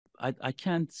I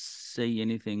can't say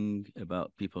anything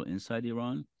about people inside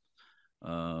Iran,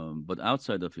 but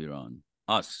outside of Iran,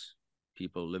 us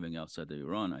people living outside of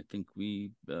Iran, I think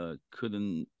we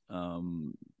couldn't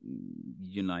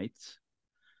unite,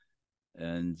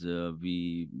 and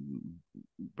we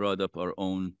brought up our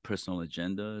own personal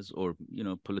agendas or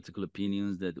political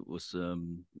opinions that was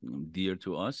dear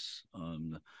to us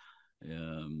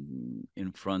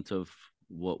in front of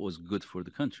what was good for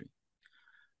the country.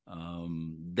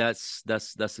 That's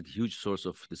a huge source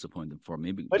of disappointment for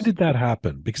me. When did that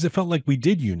happen? Because it felt like we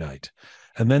did unite,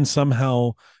 and then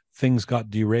somehow things got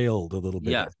derailed a little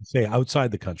bit. Yeah, Say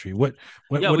outside the country. What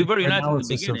we is were your united in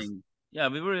the analysis of? beginning. Yeah,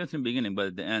 we were united in the beginning, but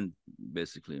at the end,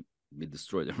 basically, we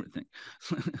destroyed everything.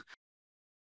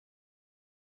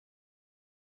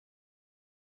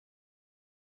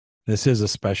 This is a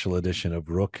special edition of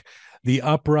Roqe. The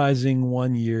Uprising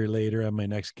 1 year later, and my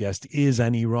next guest is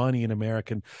an Iranian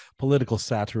American political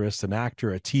satirist, an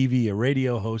actor, a TV, a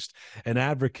radio host, an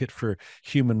advocate for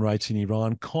human rights in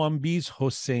Iran. Kambiz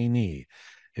Hosseini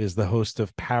is the host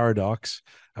of Paradox,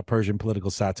 a Persian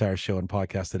political satire show and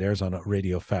podcast that airs on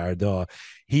Radio Farda.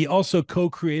 He also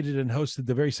co-created and hosted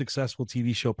the very successful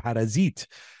TV show Parazit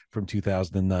from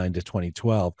 2009 to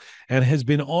 2012, and has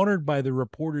been honored by the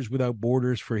Reporters Without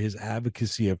Borders for his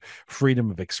advocacy of freedom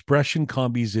of expression.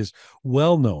 Kambiz is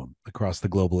well known across the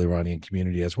global Iranian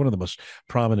community as one of the most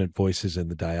prominent voices in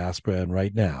the diaspora. And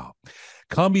right now,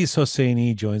 Kambiz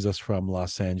Hosseini joins us from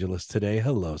Los Angeles today.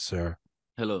 Hello, sir.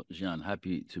 Hello, Jian.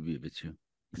 Happy to be with you.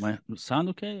 My sound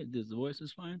okay? The voice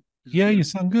is fine? Is it Yeah, you good?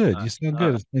 sound good. Uh, You sound uh,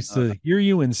 good. It's nice uh, to hear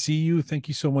you and see you. Thank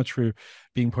you so much for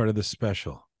being part of this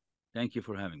special. Thank you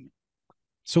for having me.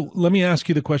 So let me ask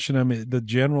you the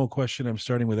general question I'm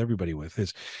starting with everybody with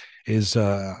is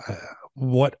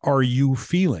what are you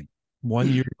feeling 1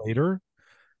 year later?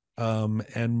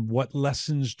 And what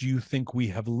lessons do you think we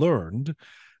have learned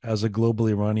as a global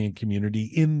Iranian community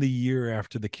in the year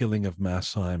after the killing of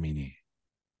Mahsa Amini?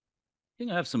 I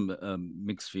think I have some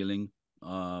mixed feeling.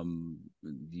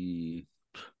 The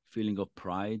feeling of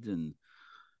pride and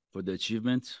for the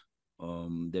achievement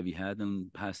that we had in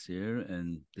past year,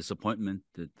 and disappointment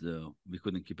that we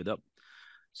couldn't keep it up.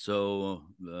 So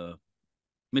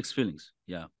mixed feelings.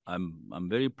 Yeah, I'm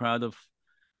very proud of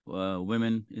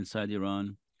women inside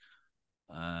Iran.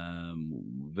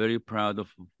 Very proud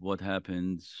of what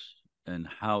happened and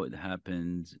how it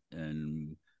happened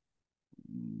and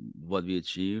what we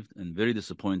achieved, and very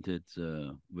disappointed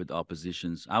with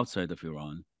oppositions outside of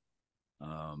Iran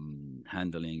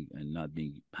handling and not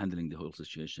being handling the whole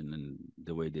situation and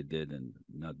the way they did, and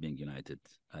not being united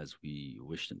as we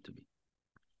wish them to be.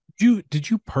 Did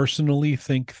you personally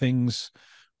think things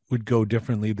would go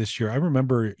differently this year? I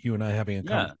remember you and I having a Yeah,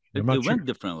 conversation. I'm it not sure. went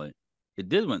differently. It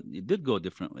did go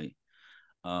differently.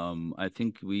 I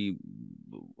think we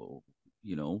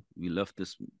left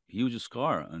this huge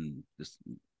scar on this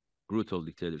brutal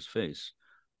dictator's face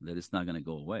that it's not going to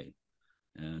go away,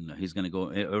 and he's going to go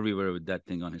everywhere with that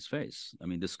thing on his face. I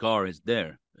mean, the scar is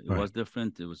there. It Right. was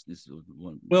different. It was this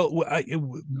one. Well,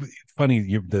 funny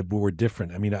the word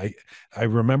different. I mean, I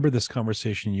remember this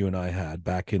conversation you and I had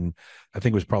back in, I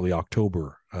think it was probably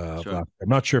October of Sure, last. I'm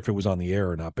not sure if it was on the air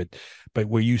or not, but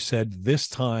where you said this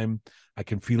time I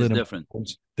can feel it's it in different. my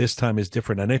bones. This time is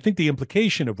different, and I think the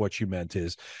implication of what you meant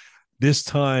is this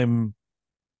time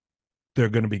they're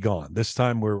going to be gone. This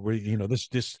time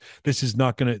this is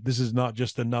not going to, this is not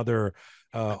just another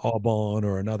Aubon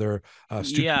or another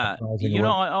student Yeah, uprising or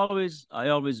I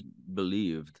always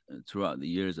believed throughout the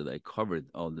years that I covered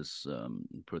all this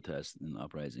protest and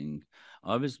uprising.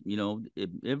 I always,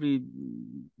 every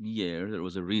year there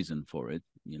was a reason for it.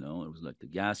 It was like the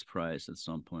gas price at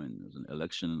some point. There was an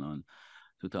election on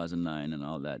 2009 and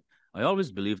all that. I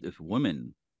always believed if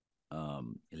women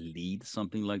lead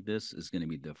something like this, it's going to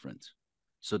be different.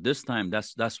 So this time,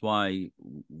 that's why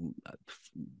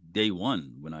day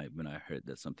one when I heard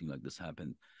that something like this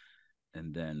happened,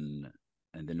 and then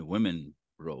the women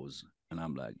rose, and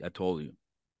I'm like, I told you,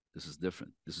 this is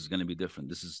different. This is going to be different.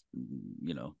 This is,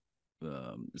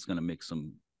 it's going to make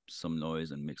some noise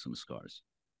and make some scars,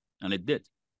 and it did.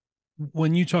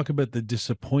 when you talk about the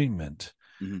disappointment,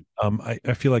 Mhm.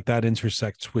 I feel like that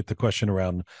intersects with the question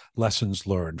around lessons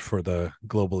learned for the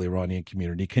global Iranian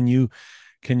community. Can you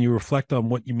reflect on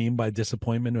what you mean by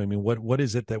disappointment? I mean, what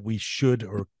is it that we should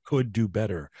or could do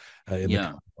better in the Yeah,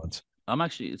 coming months? I'm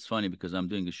actually. It's funny because I'm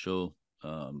doing a show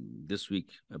this week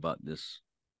about this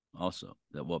also.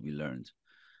 That what we learned,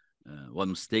 what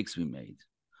mistakes we made.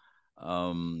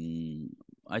 Um,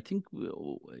 I think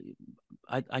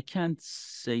I can't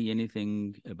say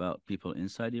anything about people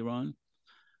inside Iran,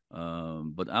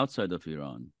 but outside of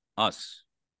Iran, us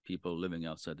people living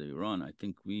outside of Iran, I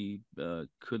think we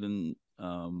couldn't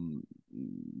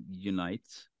unite,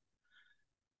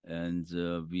 and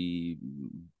we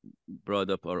brought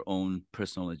up our own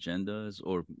personal agendas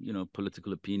or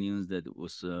political opinions that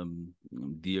was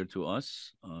dear to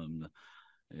us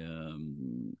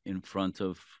in front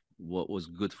of what was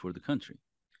good for the country.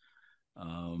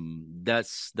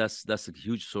 That's a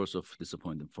huge source of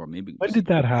disappointment for me. When did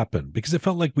that happen? Because it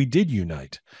felt like we did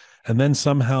unite, and then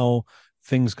somehow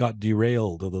things got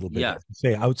derailed a little bit. Yeah,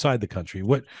 Say outside the country. yeah,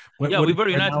 what we is were your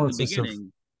united in the analysis of?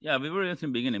 beginning. Yeah, we were united in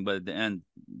the beginning, but at the end,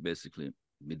 basically,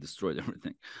 we destroyed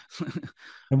everything.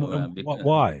 And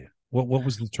why? What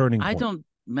was the turning I point? don't,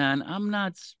 man. I'm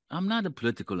not a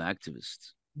political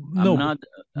activist. I'm No, not.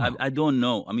 no. I don't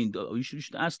know. I mean, you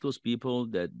should ask those people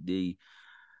that they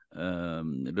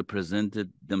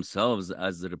represented themselves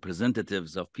as the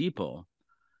representatives of people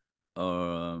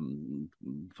from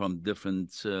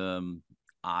different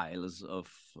aisles of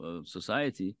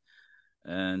society,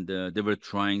 and they were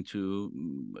trying to,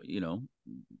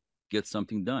 get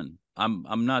something done.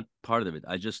 I'm not part of it.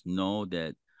 I just know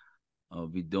that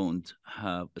we don't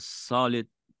have a solid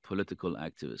political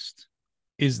activist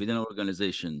Is within an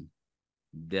organization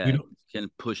we that don't can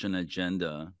push an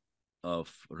agenda of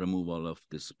removal of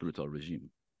this brutal regime.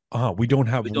 we don't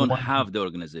have We don't have the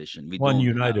organization. We one don't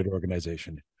have. united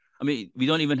organization. I mean, we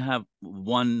don't even have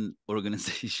one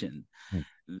organization Hmm.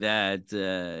 that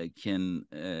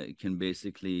can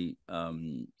basically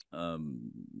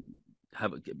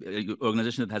have an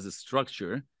organization that has a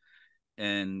structure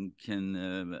and can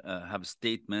have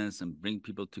statements and bring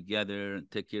people together and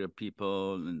take care of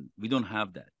people. And we don't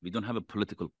have that. We don't have a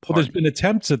political Well, there's been party.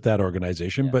 attempts at that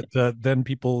organization, Yeah, but then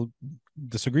people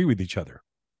disagree with each other,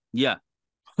 yeah.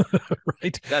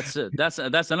 right?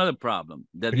 That's another problem,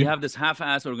 that we Yeah. have this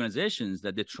half-ass organizations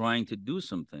that they're trying to do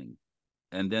something,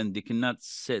 and then they cannot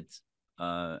sit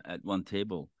at one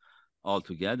table all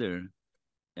together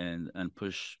and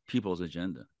push people's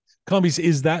agenda. Kambiz,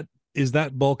 is that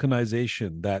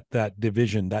balkanization, that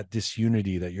division, that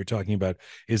disunity that you're talking about,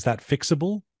 is that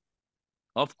fixable?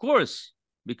 Of course,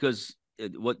 because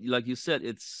like you said,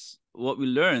 it's what we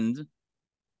learned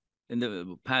in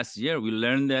the past year. We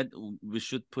learned that we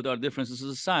should put our differences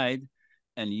aside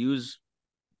and use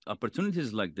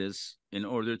opportunities like this in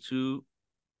order to,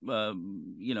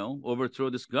 overthrow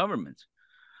this government.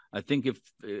 I think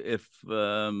if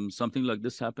something like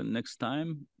this happened next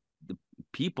time, the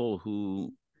people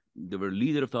who they were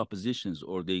leader of the oppositions,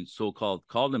 or they so-called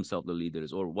call themselves the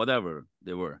leaders, or whatever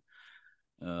they were,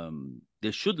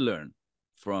 they should learn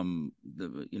from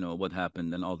what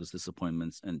happened and all these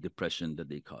disappointments and depression that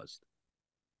they caused.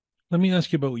 Let me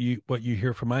ask you about what you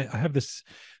hear from. I have this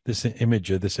image,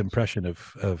 this impression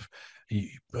of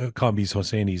Kambiz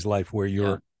Hosseini's life, where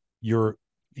Yeah, you're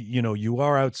you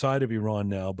are outside of Iran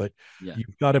now, but yeah,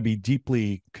 you've got to be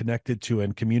deeply connected to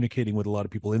and communicating with a lot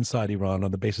of people inside Iran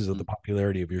on the basis of the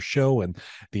popularity of your show and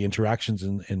the interactions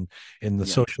in the yeah.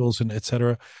 socials and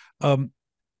etc.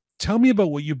 Tell me about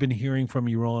what you've been hearing from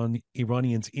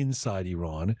Iranians inside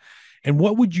Iran, and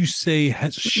what would you say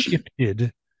has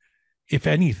shifted, if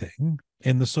anything,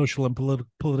 in the social and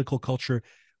political culture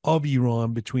of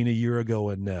Iran between a year ago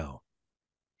and now?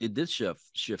 It did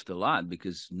shift a lot,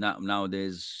 because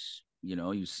nowadays,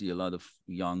 you see a lot of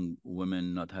young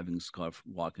women not having scarf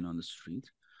walking on the street.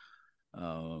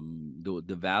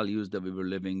 The values that we were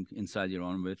living inside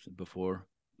Iran with before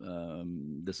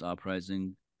this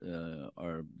uprising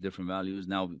are different values.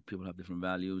 Now people have different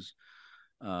values.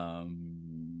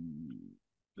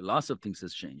 Lots of things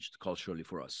has changed culturally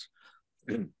for us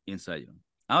inside Iran.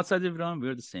 Outside of Iran,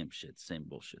 we're the same shit, same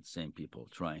bullshit, same people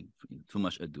trying too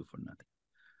much ado for nothing.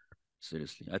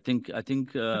 Seriously, I think That's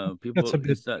people a bit.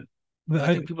 instead. I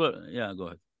I, think people. Yeah, go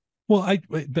ahead. well,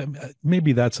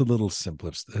 maybe that's a little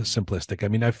simplistic. I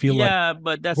mean, I feel like Yeah,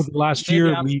 but over that's the last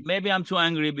year we maybe I'm too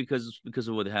angry because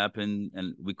of what happened,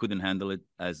 and we couldn't handle it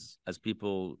as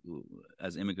people,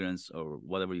 as immigrants, or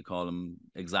whatever you call them,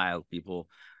 exiled people.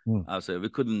 Hmm. I would say we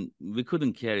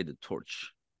couldn't carry the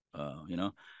torch,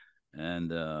 and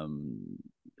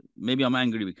maybe I'm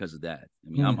angry because of that. I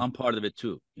mean, Hmm. I'm part of it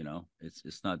too.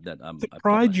 It's not that The I put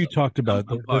pride you myself. talked about,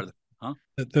 I'm part of it. Huh?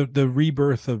 the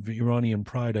rebirth of Iranian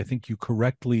pride. I think you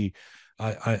correctly.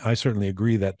 I certainly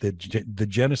agree that the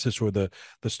genesis or the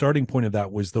starting point of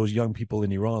that was those young people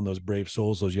in Iran, those brave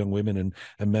souls, those young women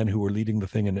and men who were leading the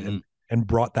thing and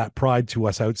brought that pride to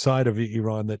us outside of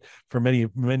Iran that for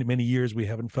many years we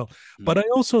haven't felt. But I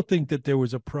also think that there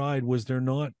was a pride, was there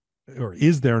not, or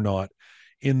is there not,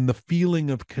 in the feeling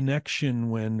of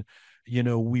connection when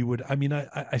we would, I mean,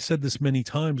 I said this many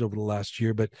times over the last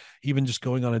year, but even just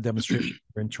going on a demonstration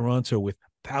in Toronto with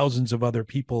thousands of other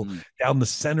people down the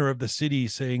center of the city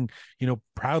saying,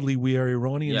 proudly, we are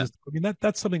Iranians. Yeah. I mean,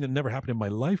 that's something that never happened in my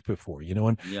life before,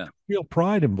 and Yeah. real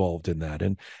pride involved in that.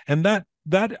 And that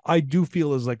I do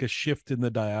feel is like a shift in the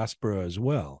diaspora as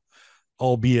well,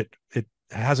 albeit it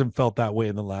hasn't felt that way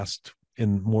in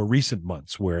more recent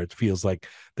months, where it feels like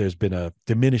there's been a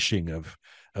diminishing of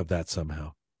that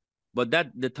somehow. But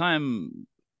that the time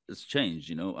has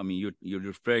changed, I mean, you're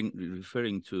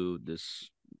referring to this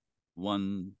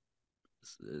one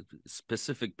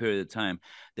specific period of time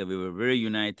that we were very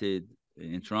united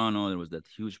in Toronto. There was that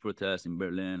huge protest in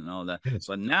Berlin and all that. Yes.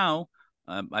 But now,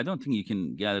 I don't think you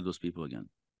can gather those people again.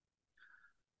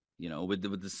 With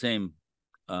the same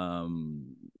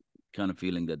kind of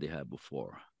feeling that they had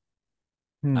before.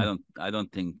 I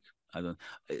don't think.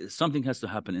 Something has to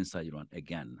happen inside Iran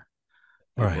again.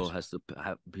 People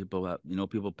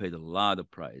paid a lot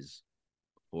of price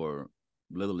for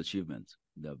little achievements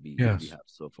that we have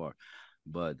so far,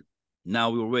 but now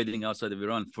we were waiting outside of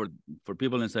Iran for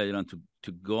people inside Iran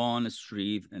to go on the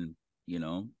street and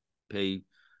pay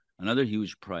another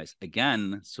huge price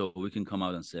again, so we can come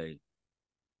out and say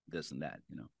this and that,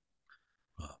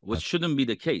 which shouldn't be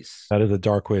the case. That is a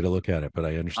dark way to look at it, but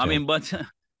I understand. I mean, but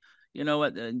you know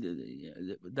what?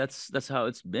 That's how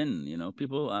it's been.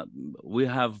 People, we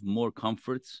have more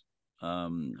comforts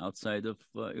outside of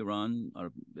Iran,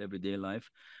 our everyday life.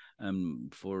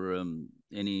 For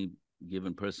any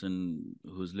given person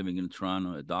who's living in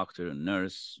Toronto, a doctor, a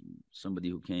nurse, somebody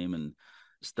who came and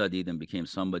studied and became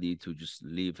somebody, to just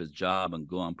leave his job and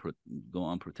go on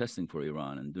protesting for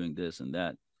Iran and doing this and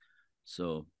that.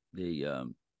 So they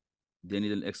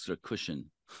need an extra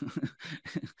cushion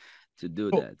to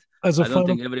do that.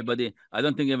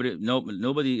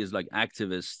 Nobody is like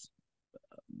activists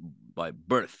by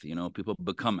birth. People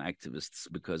become activists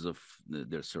because of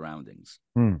their surroundings.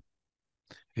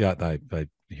 Yeah, I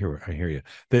hear you.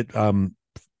 That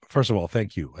first of all,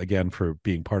 thank you again for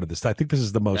being part of this. I think this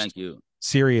is the most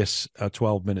serious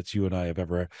 12 minutes you and I have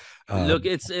ever look.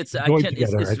 It's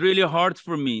really hard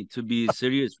for me to be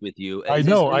serious with you. I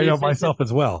know myself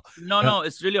as well. No,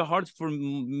 it's really hard for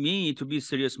me to be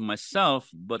serious myself,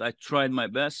 but I tried my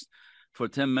best for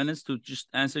 10 minutes to just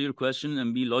answer your question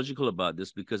and be logical about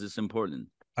this, because it's important.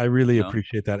 I really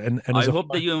appreciate that. And I hope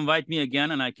that you invite me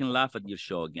again and I can laugh at your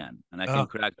show again, and I can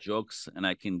crack jokes and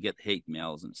I can get hate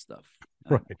mails and stuff.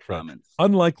 Right.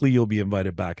 Unlikely you'll be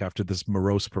invited back after this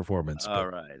morose performance. All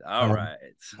right.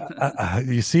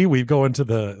 You see, we go into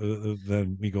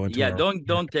then we go into. Yeah,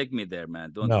 don't take me there,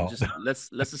 man. Just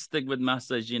let's stick with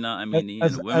Mahsa Jina Amini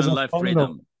and women life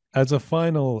freedom. As a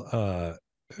final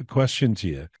question to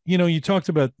you, you talked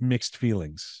about mixed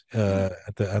feelings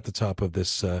at the top of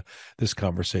this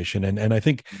conversation, and I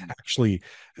think actually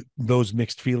those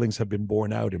mixed feelings have been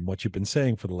borne out in what you've been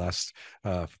saying for the last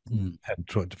 10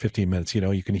 to 15 minutes.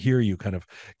 You can hear you kind of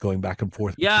going back and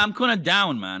forth. Yeah, I'm kind of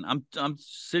down, man. I'm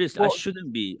serious. Well, I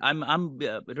shouldn't be. I'm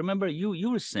remember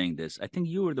you were saying this. I think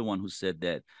you were the one who said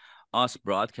that us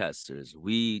broadcasters,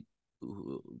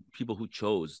 people who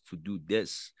chose to do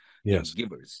this, yes, they're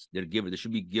givers. They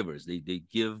should be givers. They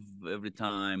give every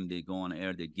time they go on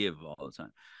air. They give all the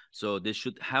time. So they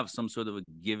should have some sort of a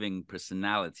giving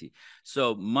personality.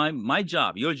 So my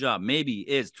job, your job, maybe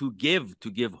is to give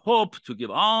hope, to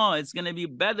give. Oh, it's gonna be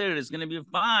better. It's gonna be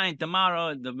fine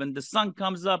tomorrow. When the sun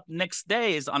comes up next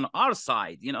day, is on our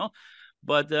side,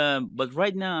 But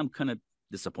right now, I'm kind of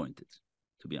disappointed,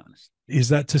 to be honest. Is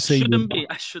that to say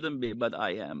I shouldn't be, but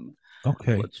I am.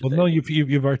 Okay. Well, no,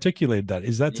 you've articulated that.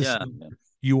 Is that to say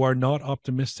you are not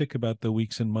optimistic about the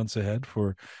weeks and months ahead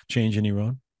for change in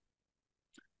Iran?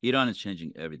 Iran is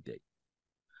changing every day.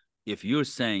 If you're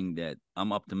saying that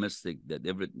I'm optimistic that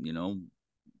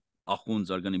Akhunds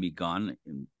are going to be gone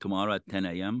tomorrow at 10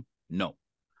 a.m., no.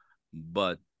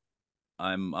 But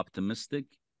I'm optimistic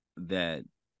that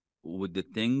with the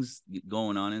things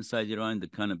going on inside Iran,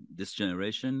 this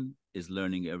generation is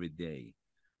learning every day.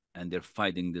 And they're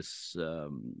fighting this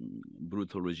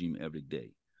brutal regime every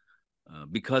day.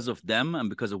 Because of them and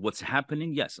because of what's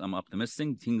happening, yes, I'm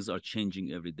optimistic. Things are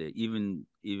changing every day, even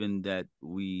that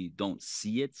we don't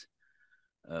see it.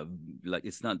 Like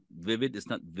it's not vivid, it's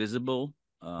not visible,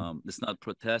 it's not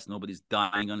protest. Nobody's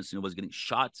dying on us. Nobody's getting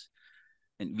shot,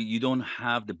 and you don't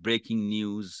have the breaking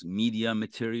news media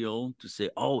material to say,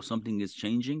 "Oh, something is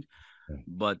changing."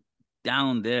 But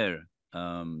down there,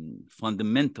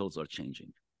 fundamentals are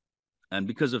changing. And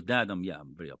because of that, I'm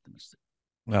very optimistic.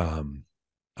 I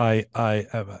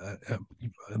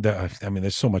mean,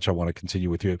 there's so much I want to continue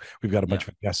with you. We've got a bunch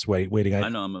of guests waiting. I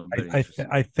know.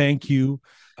 I thank you.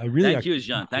 Thank you,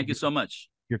 Jian. Thank you so much.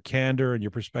 Your candor and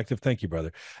your perspective. Thank you,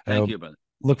 brother. Thank you, brother.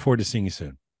 Look forward to seeing you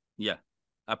soon. Yeah,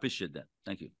 I appreciate that.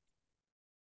 Thank you.